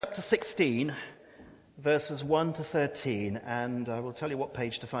Chapter 16, verses 1 to 13, and I will tell you what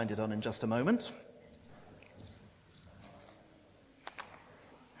page to find it on in just a moment.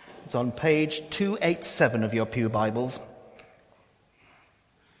 It's on page 287 of your pew Bibles.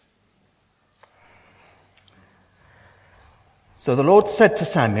 So the Lord said to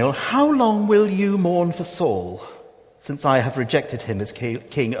Samuel, "How long will you mourn for Saul, since I have rejected him as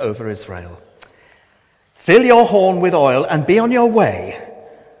king over Israel? Fill your horn with oil and be on your way.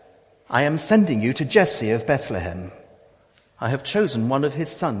 I am sending you to Jesse of Bethlehem. I have chosen one of his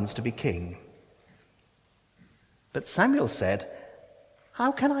sons to be king." But Samuel said,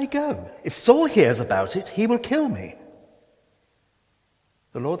 "How can I go? If Saul hears about it, he will kill me."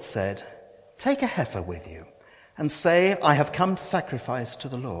 The Lord said, "Take a heifer with you and say, 'I have come to sacrifice to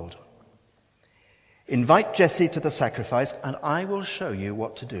the Lord.' Invite Jesse to the sacrifice, and I will show you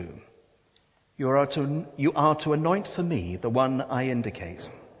what to do. You are to anoint for me the one I indicate."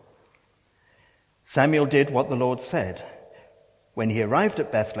 Samuel did what the Lord said. When he arrived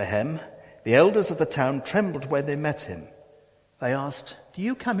at Bethlehem, the elders of the town trembled when they met him. They asked, "Do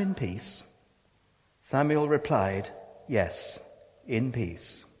you come in peace?" Samuel replied, "Yes, in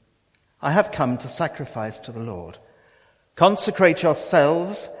peace. I have come to sacrifice to the Lord. Consecrate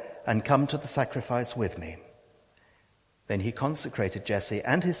yourselves and come to the sacrifice with me." Then he consecrated Jesse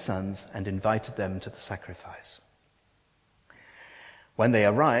and his sons and invited them to the sacrifice. When they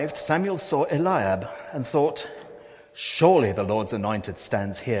arrived, Samuel saw Eliab and thought, "Surely the Lord's anointed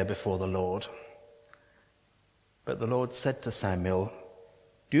stands here before the Lord." But the Lord said to Samuel,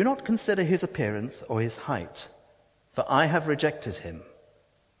 "Do not consider his appearance or his height, for I have rejected him.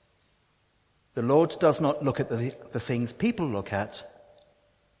 The Lord does not look at the things people look at.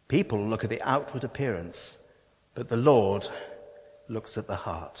 People look at the outward appearance, but the Lord looks at the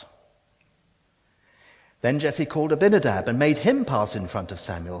heart." Then Jesse called Abinadab and made him pass in front of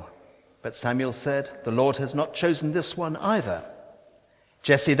Samuel. But Samuel said, "The Lord has not chosen this one either."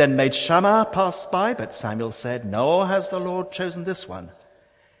 Jesse then made Shammah pass by, but Samuel said, "Nor has the Lord chosen this one."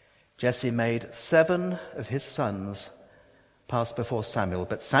 Jesse made 7 of his sons pass before Samuel,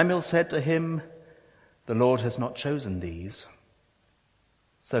 but Samuel said to him, "The Lord has not chosen these."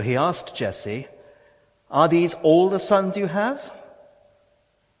 So he asked Jesse, "Are these all the sons you have?"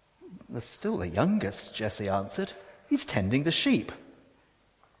 "They're still the youngest," Jesse answered. "He's tending the sheep."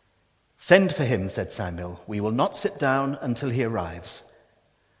 "Send for him," said Samuel. "We will not sit down until he arrives."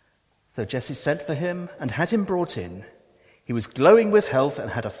 So Jesse sent for him and had him brought in. He was glowing with health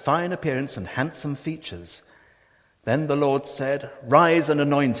and had a fine appearance and handsome features. Then the Lord said, "Rise and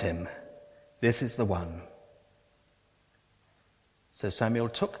anoint him. This is the one." So Samuel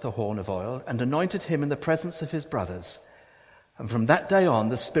took the horn of oil and anointed him in the presence of his brothers. And from that day on,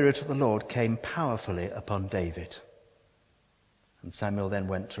 the Spirit of the Lord came powerfully upon David. And Samuel then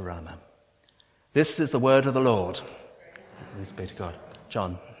went to Ramah. This is the word of the Lord. Praise be to God.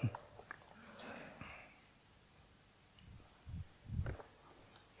 John.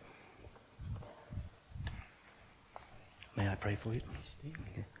 May I pray for you?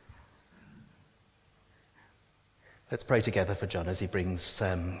 Let's pray together for John as he brings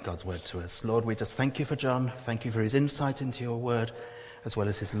God's word to us. Lord, we just thank you for John. Thank you for his insight into your word, as well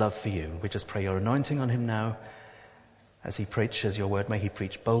as his love for you. We just pray your anointing on him now. As he preaches your word, may he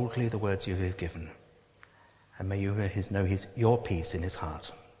preach boldly the words you have given. And may you know your peace in his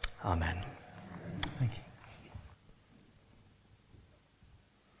heart. Amen. Thank you.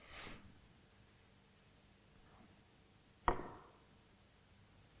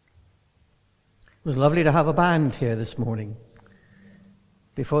 It was lovely to have a band here this morning.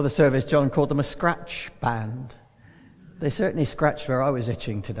 Before the service, John called them a scratch band. They certainly scratched where I was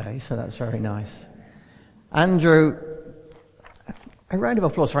itching today, so that's very nice. Andrew, a round of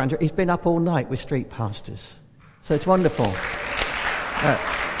applause for Andrew. He's been up all night with street pastors, so it's wonderful.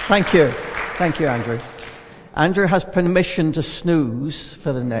 Thank you. Thank you, Andrew. Andrew has permission to snooze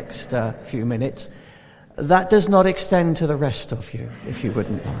for the next few minutes. That does not extend to the rest of you, if you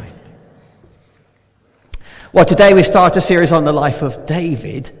wouldn't mind. Well, today we start a series on the life of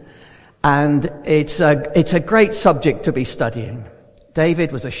David, and it's a great subject to be studying.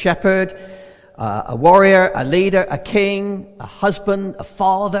 David was a shepherd, a warrior, a leader, a king, a husband, a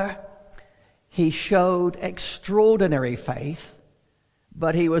father. He showed extraordinary faith,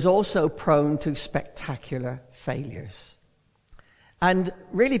 but he was also prone to spectacular failures. And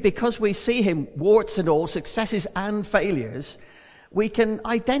really, because we see him, warts and all, successes and failures, we can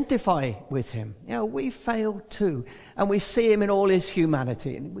identify with him. You know, we fail too. And we see him in all his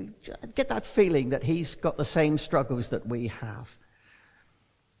humanity. And we get that feeling that he's got the same struggles that we have.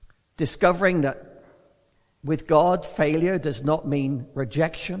 Discovering that With God, failure does not mean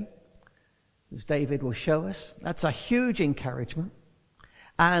rejection, as David will show us. That's a huge encouragement.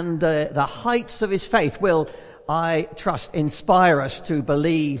 And the heights of his faith will, I trust, inspire us to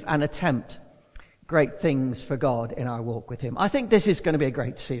believe and attempt great things for God in our walk with him. I think this is going to be a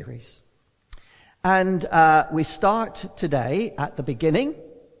great series. And we start today at the beginning,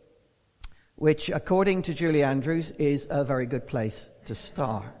 which, according to Julie Andrews, is a very good place to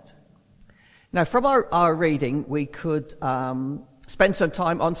start. Now, from our reading, we could spend some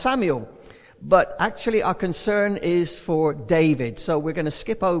time on Samuel, but actually our concern is for David. So we're going to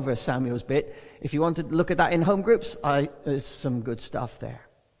skip over Samuel's bit. If you want to look at that in home groups, there's some good stuff there.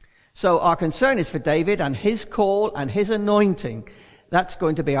 So our concern is for David and his call and his anointing. That's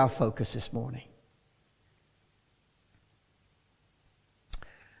going to be our focus this morning.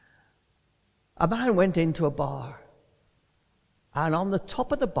 A man went into a bar, and on the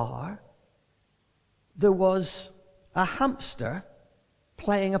top of the bar, there was a hamster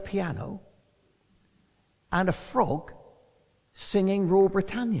playing a piano and a frog singing Rule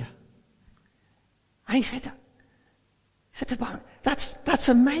Britannia. And he said to the barman, that's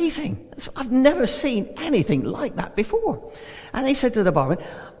amazing. I've never seen anything like that before. And he said to the barman,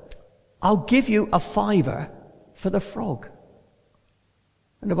 I'll give you a $5 for the frog.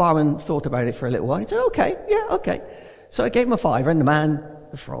 And the barman thought about it for a little while. He said, okay. So he gave him a $5 and the man,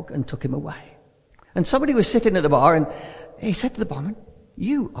 the frog, and took him away. And somebody was sitting at the bar and he said to the barman,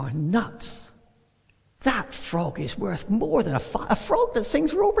 you are nuts. That frog is worth more than a frog that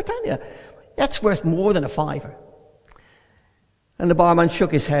sings Rule Britannia. That's worth more than a $5. And the barman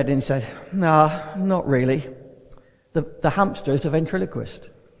shook his head and said, no, not really. The hamster's a ventriloquist.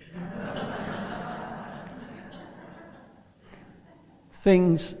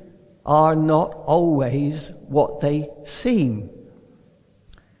 Things are not always what they seem.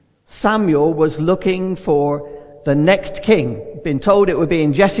 Samuel was looking for the next king. Been told it would be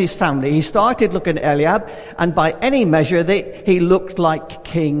in Jesse's family. He started looking at Eliab, and by any measure, he looked like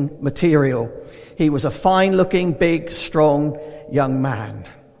king material. He was a fine-looking, big, strong young man.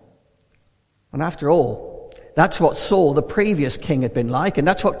 And after all, that's what Saul, the previous king, had been like, and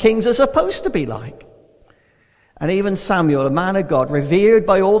that's what kings are supposed to be like. And even Samuel, a man of God, revered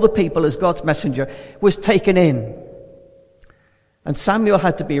by all the people as God's messenger, was taken in. And Samuel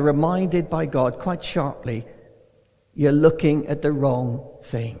had to be reminded by God quite sharply, you're looking at the wrong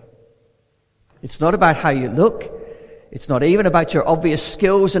thing. It's not about how you look. It's not even about your obvious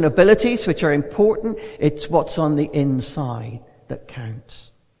skills and abilities, which are important. It's what's on the inside that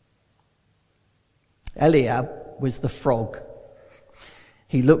counts. Eliab was the frog.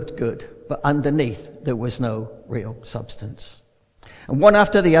 He looked good, but underneath there was no real substance. And one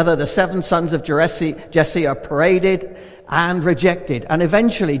after the other, the 7 sons of Jesse are paraded and rejected. And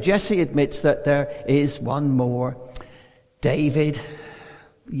eventually Jesse admits that there is one more, David,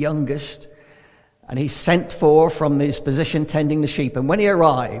 youngest. And he's sent for from his position tending the sheep. And when he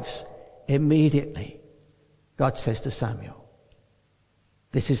arrives, immediately God says to Samuel,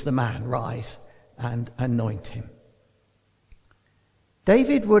 this is the man, rise and anoint him.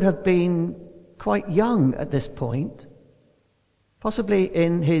 David would have been quite young at this point, possibly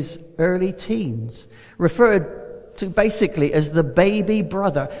in his early teens, referred to basically as the baby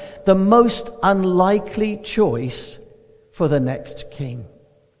brother, the most unlikely choice for the next king.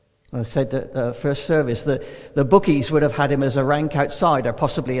 I said at the first service that the bookies would have had him as a rank outsider,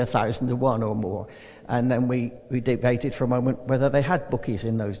 possibly 1,000 to 1 or more. And then we debated for a moment whether they had bookies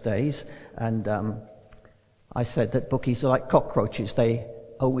in those days. And I said that bookies are like cockroaches. They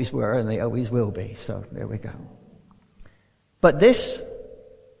always were and they always will be. So there we go. But this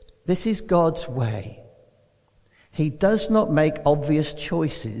is God's way. He does not make obvious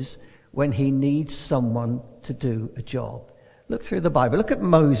choices when he needs someone to do a job. Look through the Bible. Look at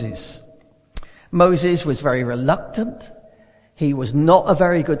Moses. Moses was very reluctant. He was not a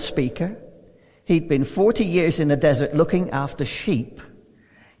very good speaker. He'd been 40 years in the desert looking after sheep.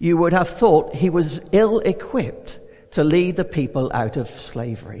 You would have thought he was ill-equipped to lead the people out of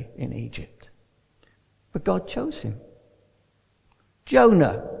slavery in Egypt. But God chose him.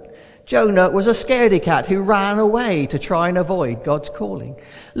 Jonah was a scaredy cat who ran away to try and avoid God's calling.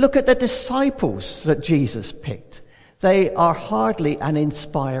 Look at the disciples that Jesus picked. They are hardly an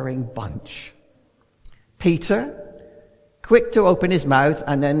inspiring bunch. Peter, quick to open his mouth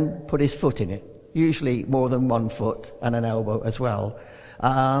and then put his foot in it. Usually more than 1 foot and an elbow as well.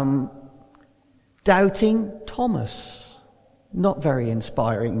 Doubting Thomas, not very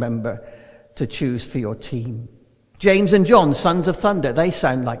inspiring member to choose for your team. James and John, sons of thunder, they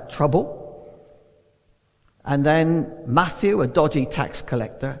sound like trouble. And then Matthew, a dodgy tax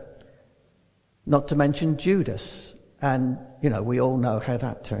collector. not to mention Judas. And, we all know how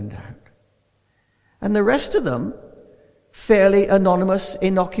that turned out. And the rest of them, fairly anonymous,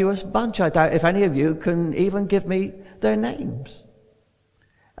 innocuous bunch. I doubt if any of you can even give me their names.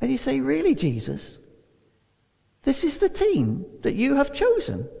 And you say, really, Jesus? This is the team that you have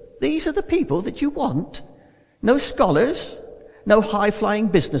chosen. These are the people that you want. No scholars, no high-flying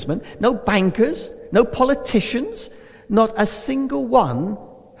businessmen, no bankers, no politicians, not a single one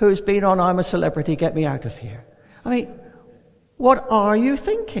who's been on I'm a Celebrity, Get Me Out of Here. I mean, what are you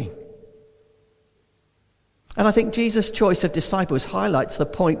thinking? And I think Jesus' choice of disciples highlights the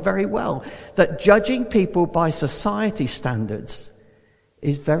point very well, that judging people by society standards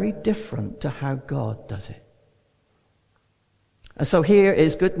is very different to how God does it. And so here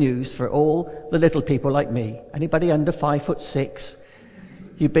is good news for all the little people like me. Anybody under 5'6",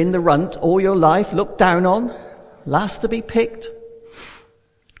 you've been the runt all your life, looked down on, last to be picked.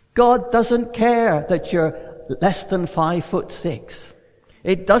 God doesn't care that you're less than 5'6".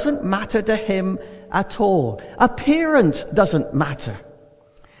 It doesn't matter to him at all. Appearance doesn't matter.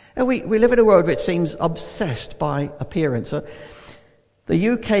 And we live in a world which seems obsessed by appearance. The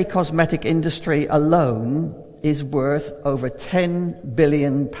UK cosmetic industry alone is worth over £10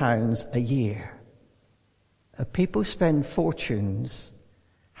 billion a year. People spend fortunes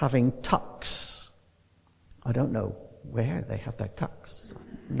having tucks. I don't know where they have their tucks.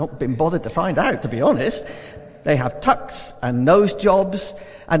 Not been bothered to find out, to be honest. They have tucks and nose jobs,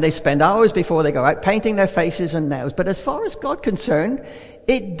 and they spend hours before they go out painting their faces and nails. But as far as God's concerned,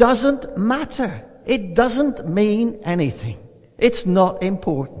 it doesn't matter. It doesn't mean anything. It's not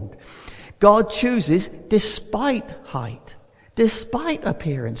important. God chooses despite height, despite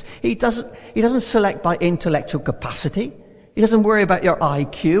appearance. He doesn't select by intellectual capacity. He doesn't worry about your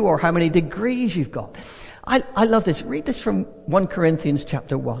IQ or how many degrees you've got. I love this. Read this from 1 Corinthians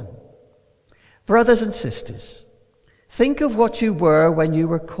chapter 1. Brothers and sisters, think of what you were when you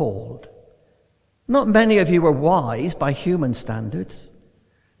were called. Not many of you were wise by human standards.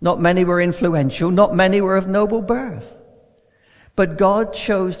 Not many were influential. Not many were of noble birth. But God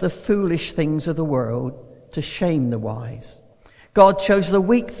chose the foolish things of the world to shame the wise. God chose the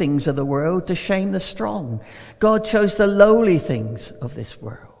weak things of the world to shame the strong. God chose the lowly things of this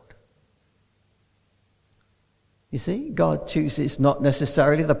world. You see, God chooses not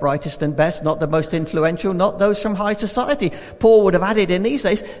necessarily the brightest and best, not the most influential, not those from high society. Paul would have added in these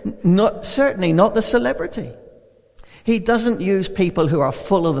days, certainly not the celebrity. He doesn't use people who are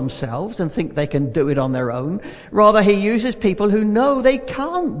full of themselves and think they can do it on their own. Rather, he uses people who know they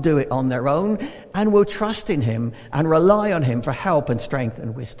can't do it on their own and will trust in him and rely on him for help and strength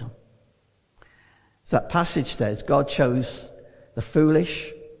and wisdom. So that passage says God chose the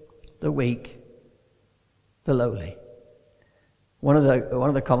foolish, the weak, the lowly. One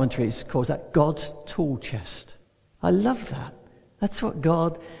of the commentaries calls that God's tool chest. I love that. That's what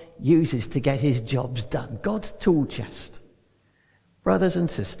God uses to get his jobs done. God's tool chest. Brothers and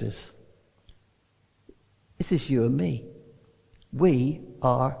sisters, this is you and me. We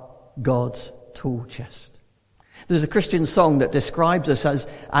are God's tool chest. There's a Christian song that describes us as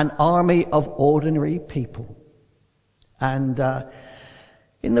an army of ordinary people. And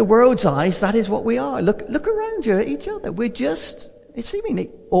in the world's eyes, that is what we are. Look around you at each other. We're just, it's seemingly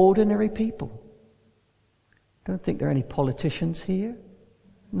ordinary people. Don't think there are any politicians here.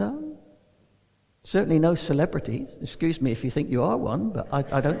 No. Certainly no celebrities. Excuse me if you think you are one, but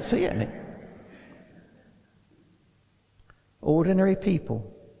I don't see any. Ordinary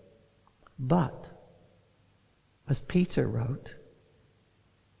people. But, as Peter wrote,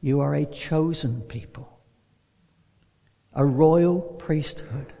 you are a chosen people. A royal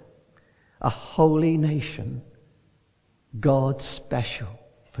priesthood. A holy nation. God's special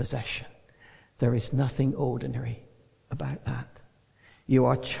possession. There is nothing ordinary about that. You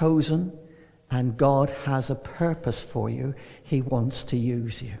are chosen, and God has a purpose for you. He wants to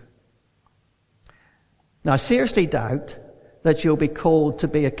use you. Now, I seriously doubt that you'll be called to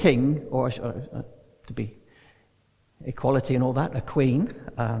be a king, or to be equality and all that, a queen,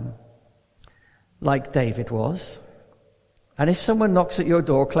 like David was. And if someone knocks at your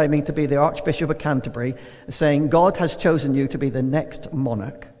door claiming to be the Archbishop of Canterbury, saying God has chosen you to be the next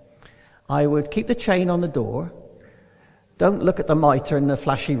monarch, I would keep the chain on the door. Don't look at the mitre and the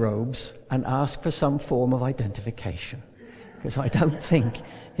flashy robes and ask for some form of identification, because I don't think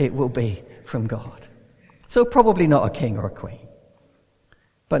it will be from God. So probably not a king or a queen.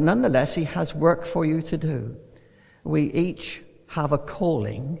 But nonetheless, he has work for you to do. We each have a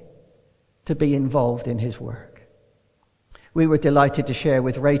calling to be involved in his work. We were delighted to share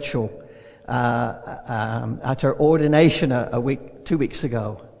with Rachel at her ordination 2 weeks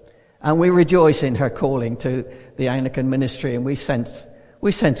ago. And we rejoice in her calling to the Anglican ministry, and we sense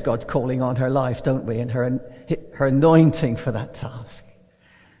God calling on her life, don't we, and her anointing for that task.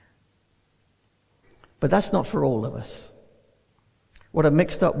 But that's not for all of us. What a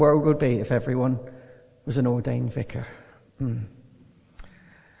mixed up world would be if everyone was an ordained vicar. The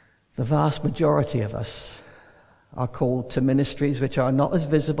vast majority of us are called to ministries which are not as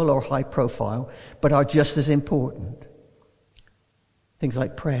visible or high profile, but are just as important. Things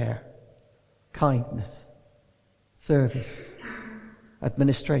like prayer, kindness, service,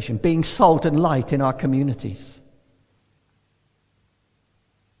 administration, being salt and light in our communities,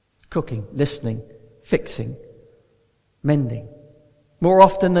 cooking, listening, fixing, mending. More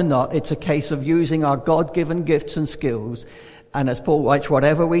often than not, it's a case of using our God-given gifts and skills, and as Paul writes,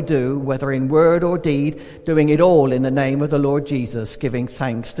 whatever we do, whether in word or deed, doing it all in the name of the Lord Jesus, giving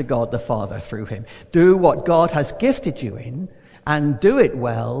thanks to God the Father through him. Do what God has gifted you in, and do it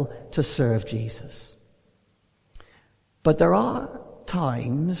well to serve Jesus. But there are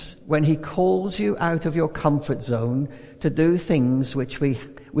times when he calls you out of your comfort zone to do things which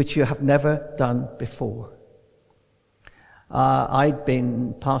you have never done before. I'd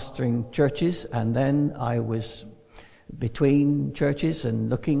been pastoring churches, and then I was between churches and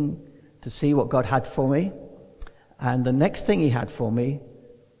looking to see what God had for me. And the next thing he had for me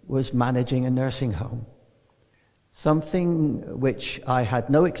was managing a nursing home. Something which I had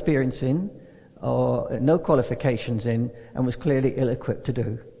no experience in, or no qualifications in, and was clearly ill-equipped to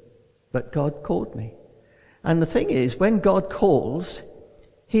do. But God called me. And the thing is, when God calls,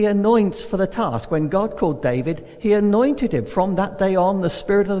 he anoints for the task. When God called David, he anointed him. From that day on, the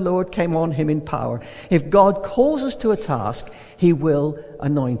Spirit of the Lord came on him in power. If God calls us to a task, he will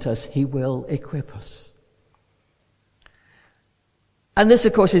anoint us. He will equip us. And this,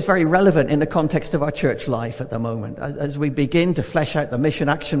 of course, is very relevant in the context of our church life at the moment. As we begin to flesh out the mission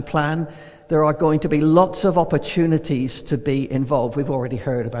action plan, there are going to be lots of opportunities to be involved. We've already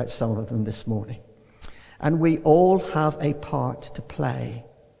heard about some of them this morning. And we all have a part to play.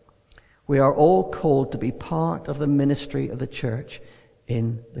 We are all called to be part of the ministry of the church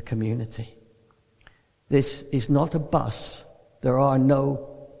in the community. This is not a bus. There are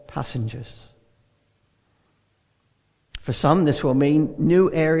no passengers. For some, this will mean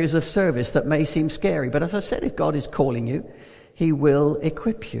new areas of service that may seem scary. But as I've said, if God is calling you, he will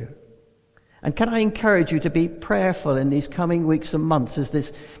equip you. And can I encourage you to be prayerful in these coming weeks and months as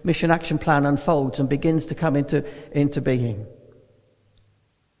this mission action plan unfolds and begins to come into being?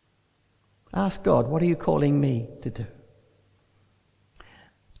 Ask God, what are you calling me to do?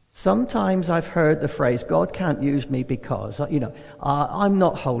 Sometimes I've heard the phrase, God can't use me because, I'm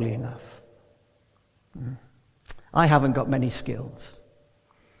not holy enough. I haven't got many skills.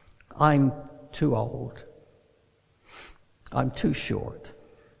 I'm too old. I'm too short.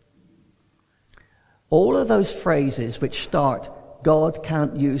 All of those phrases which start, God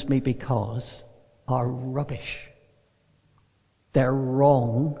can't use me because, are rubbish. They're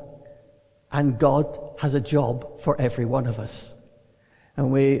wrong, and God has a job for every one of us.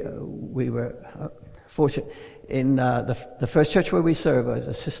 And we were fortunate. In the first church where we serve, I was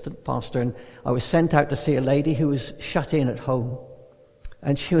assistant pastor, and I was sent out to see a lady who was shut in at home.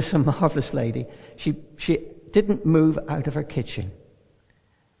 And she was a marvelous lady. She didn't move out of her kitchen.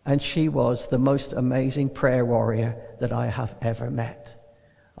 And she was the most amazing prayer warrior that I have ever met.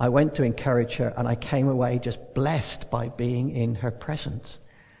 I went to encourage her, and I came away just blessed by being in her presence.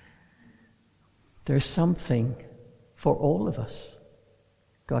 There's something for all of us.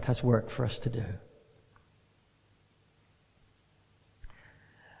 God has work for us to do.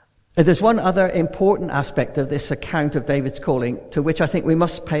 There's one other important aspect of this account of David's calling to which I think we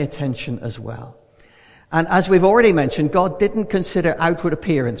must pay attention as well. And as we've already mentioned, God didn't consider outward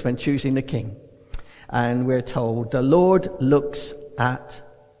appearance when choosing the king. And we're told, the Lord looks at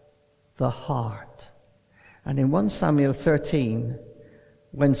the heart. And in 1 Samuel 13,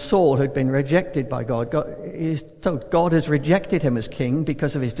 when Saul had been rejected by God, he's told God has rejected him as king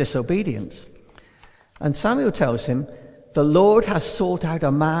because of his disobedience. And Samuel tells him, the Lord has sought out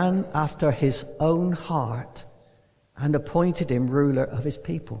a man after his own heart and appointed him ruler of his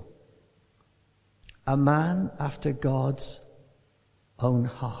people. A man after God's own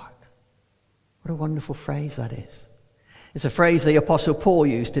heart. What a wonderful phrase that is. It's a phrase the Apostle Paul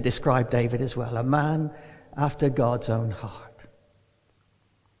used to describe David as well. A man after God's own heart.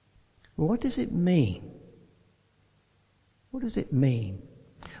 Well, what does it mean? What does it mean?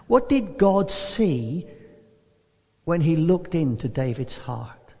 What did God see when he looked into David's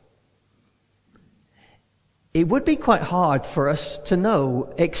heart? It would be quite hard for us to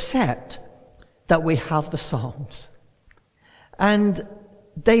know, except that we have the Psalms. And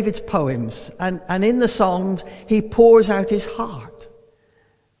David's poems, and in the Psalms, he pours out his heart.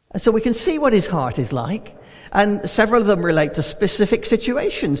 And so we can see what his heart is like, and several of them relate to specific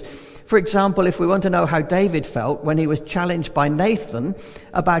situations. For example, if we want to know how David felt when he was challenged by Nathan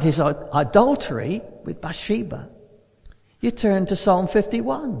about his adultery with Bathsheba, you turn to Psalm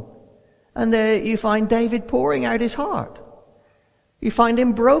 51, and there you find David pouring out his heart. You find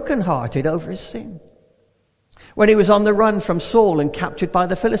him broken-hearted over his sin. When he was on the run from Saul and captured by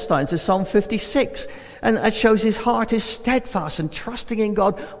the Philistines, there's Psalm 56, and that shows his heart is steadfast and trusting in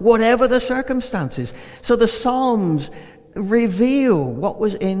God, whatever the circumstances. So the Psalms reveal what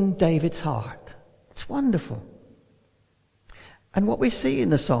was in David's heart. It's wonderful. And what we see in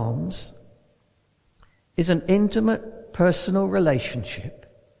the Psalms is an intimate, personal relationship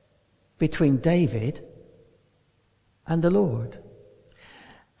between David and the Lord.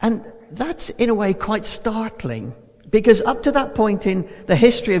 And that's, in a way, quite startling, because up to that point in the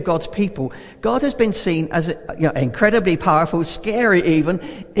history of God's people, God has been seen as incredibly powerful, scary even,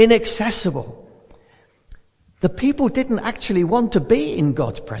 inaccessible. The people didn't actually want to be in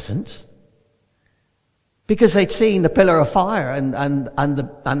God's presence, because they'd seen the pillar of fire and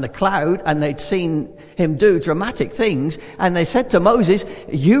the cloud, and they'd seen him do dramatic things, and they said to Moses,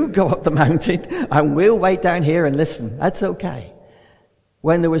 "You go up the mountain, and we'll wait down here and listen. That's okay."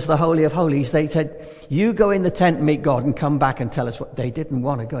 When there was the Holy of Holies, they said, "You go in the tent and meet God and come back and tell us what." They didn't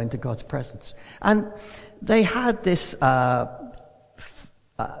want to go into God's presence. And they had this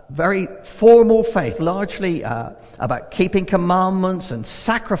very formal faith, largely about keeping commandments and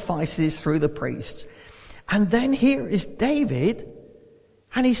sacrifices through the priests. And then here is David,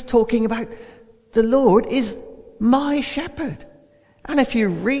 and he's talking about the Lord is my shepherd. And if you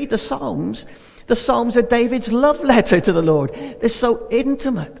read the Psalms are David's love letter to the Lord. They're so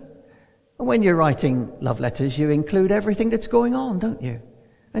intimate. And when you're writing love letters, you include everything that's going on, don't you?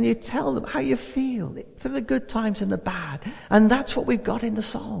 And you tell them how you feel, for the good times and the bad. And that's what we've got in the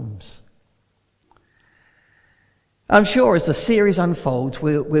Psalms. I'm sure as the series unfolds,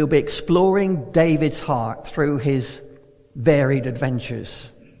 we'll be exploring David's heart through his varied adventures.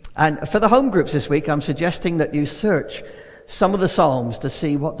 And for the home groups this week, I'm suggesting that you search some of the Psalms to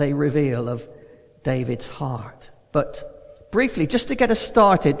see what they reveal of David's heart. But briefly, just to get us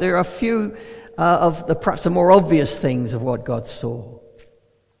started, there are a few of the perhaps the more obvious things of what God saw.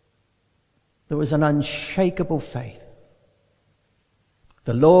 There was an unshakable faith.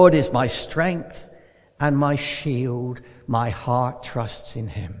 The Lord is my strength and my shield. My heart trusts in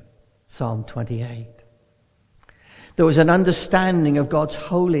him. Psalm 28. There was an understanding of God's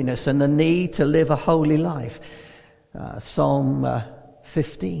holiness and the need to live a holy life. Psalm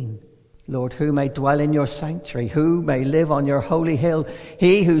 15. Lord, who may dwell in your sanctuary? Who may live on your holy hill?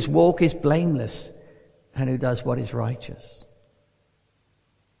 He whose walk is blameless and who does what is righteous.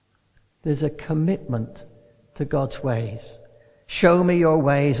 There's a commitment to God's ways. Show me your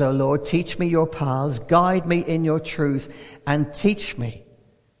ways, O Lord. Teach me your paths. Guide me in your truth and teach me,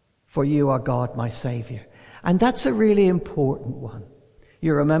 for you are God, my Savior. And that's a really important one.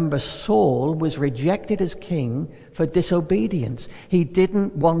 You remember Saul was rejected as king for disobedience. He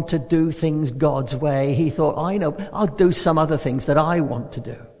didn't want to do things God's way. He thought, I know, I'll do some other things that I want to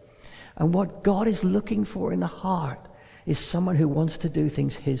do. And what God is looking for in the heart is someone who wants to do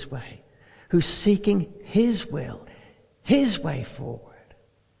things his way, who's seeking his will, his way forward.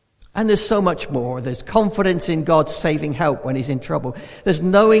 And there's so much more. There's confidence in God's saving help when he's in trouble. There's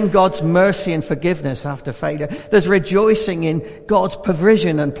knowing God's mercy and forgiveness after failure. There's rejoicing in God's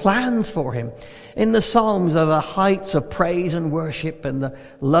provision and plans for him. In the Psalms are the heights of praise and worship and the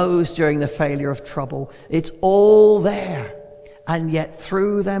lows during the failure of trouble. It's all there. And yet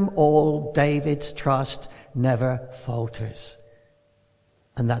through them all, David's trust never falters.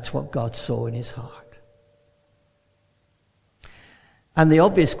 And that's what God saw in his heart. And the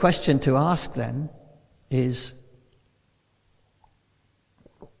obvious question to ask then is,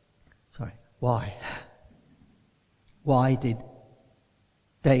 why? Why did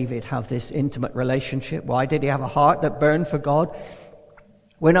David have this intimate relationship? Why did he have a heart that burned for God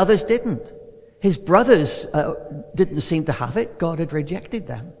when others didn't? His brothers didn't seem to have it. God had rejected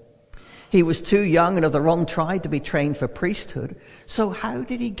them. He was too young and of the wrong tribe to be trained for priesthood. So how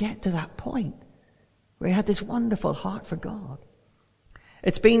did he get to that point where he had this wonderful heart for God?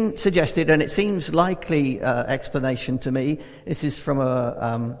 It's been suggested, and it seems likely explanation to me. This is from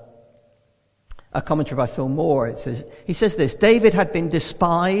a commentary by Phil Moore. He says this: David had been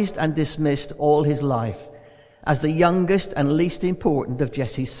despised and dismissed all his life as the youngest and least important of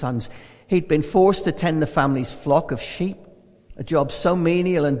Jesse's sons. He'd been forced to tend the family's flock of sheep. a job so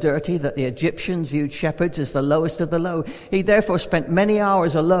menial and dirty that the Egyptians viewed shepherds as the lowest of the low. He therefore spent many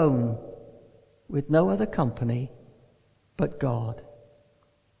hours alone with no other company but God.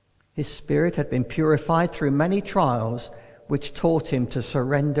 His spirit had been purified through many trials, which taught him to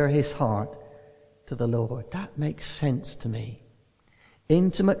surrender his heart to the Lord. That makes sense to me.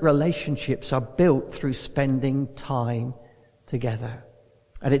 Intimate relationships are built through spending time together.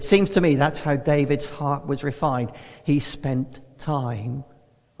 And it seems to me that's how David's heart was refined. He spent time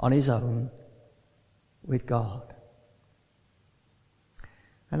on his own with God.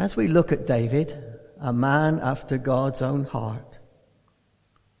 And as we look at David, a man after God's own heart,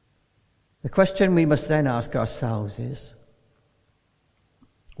 the question we must then ask ourselves is,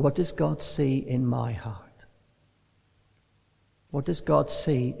 what does God see in my heart? What does God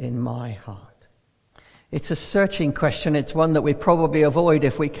see in my heart? It's a searching question. It's one that we probably avoid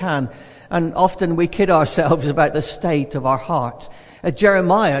if we can. And often we kid ourselves about the state of our hearts.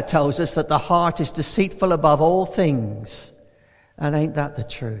 Jeremiah tells us that the heart is deceitful above all things. And ain't that the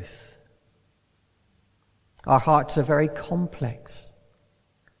truth? Our hearts are very complex.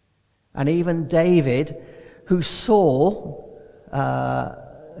 And even David, who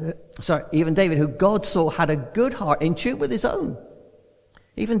God saw had a good heart in tune with his own.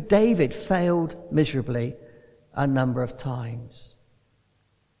 Even David failed miserably a number of times.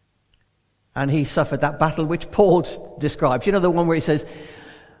 And he suffered that battle which Paul describes. You know, the one where he says,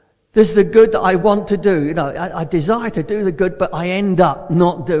 there's the good that I want to do. You know, I desire to do the good, but I end up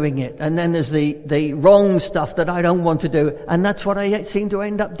not doing it. And then there's the wrong stuff that I don't want to do. And that's what I seem to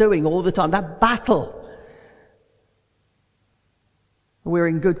end up doing all the time. That battle. We're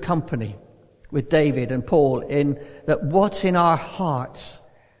in good company with David and Paul in that what's in our hearts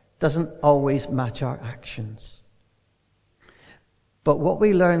doesn't always match our actions. But what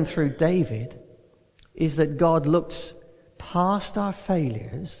we learn through David is that God looks past our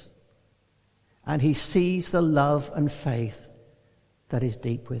failures and he sees the love and faith that is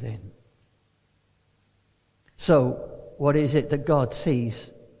deep within. So, what is it that God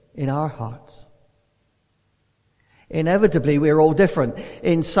sees in our hearts? Inevitably, we're all different.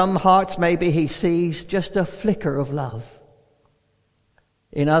 In some hearts, maybe he sees just a flicker of love.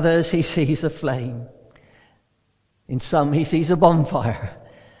 In others, he sees a flame. In some, he sees a bonfire.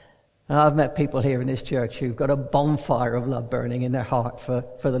 And I've met people here in this church who've got a bonfire of love burning in their heart for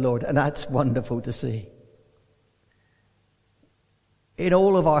the Lord. And that's wonderful to see. In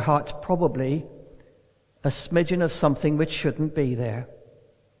all of our hearts, probably a smidgen of something which shouldn't be there.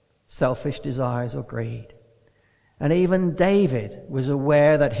 Selfish desires or greed. And even David was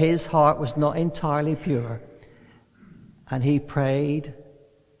aware that his heart was not entirely pure. And he prayed,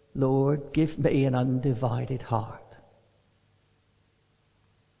 Lord, give me an undivided heart.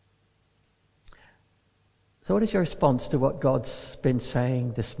 So what is your response to what God's been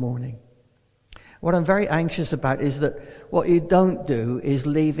saying this morning? What I'm very anxious about is that what you don't do is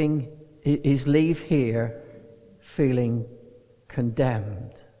leave here feeling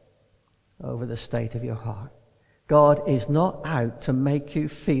condemned over the state of your heart. God is not out to make you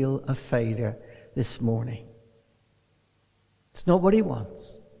feel a failure this morning. It's not what he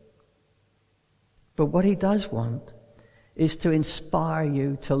wants. But what he does want is to inspire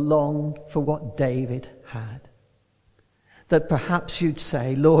you to long for what David had. That perhaps you'd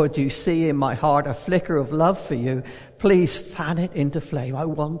say, Lord, you see in my heart a flicker of love for you. Please fan it into flame. I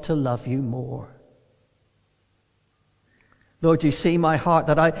want to love you more. Lord, you see my heart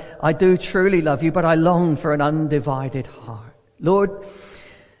that I do truly love you, but I long for an undivided heart. Lord,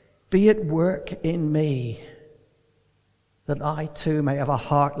 be at work in me that I too may have a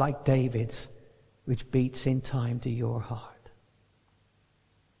heart like David's, which beats in time to your heart.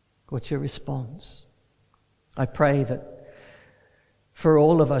 What's your response? I pray that for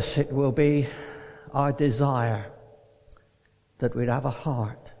all of us it will be our desire that we'd have a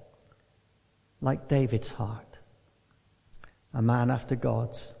heart like David's heart. A man after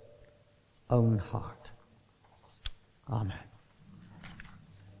God's own heart. Amen.